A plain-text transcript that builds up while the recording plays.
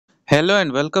Hello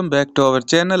and welcome back to our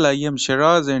channel. I am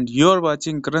Shiraz and you're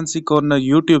watching Currency Corner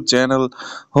YouTube channel.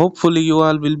 Hopefully you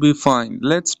all will be fine.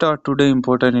 Let's start today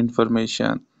important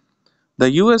information. The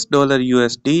US dollar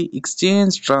USD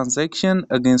exchange transaction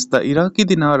against the Iraqi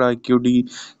dinar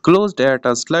IQD closed at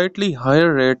a slightly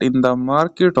higher rate in the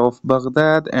market of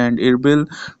Baghdad and Erbil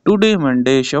today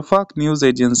Monday. Shafaq news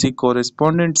agency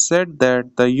correspondent said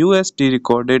that the USD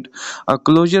recorded a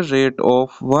closure rate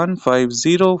of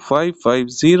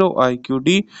 150,550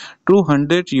 IQD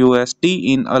 200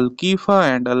 USD in Al Kifa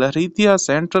and Al Harithia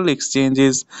central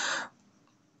exchanges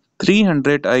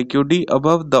 300 IQD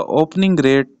above the opening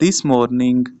rate this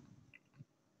morning.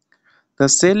 The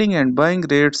selling and buying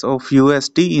rates of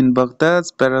USD in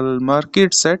Baghdad's parallel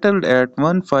market settled at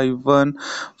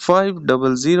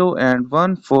 151,500 and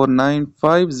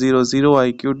 149,500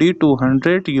 IQD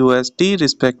 200 USD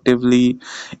respectively.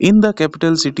 In the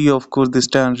capital city of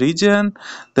Kurdistan region,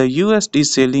 the USD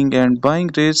selling and buying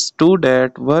rates stood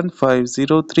at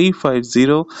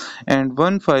 150,350 and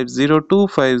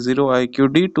 150,250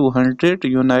 IQD 200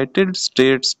 United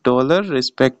States dollar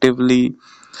respectively.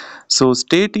 So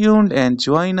stay tuned and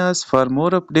join us for more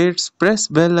updates. Press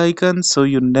bell icon so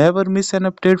you never miss an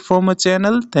update from a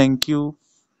channel. Thank you.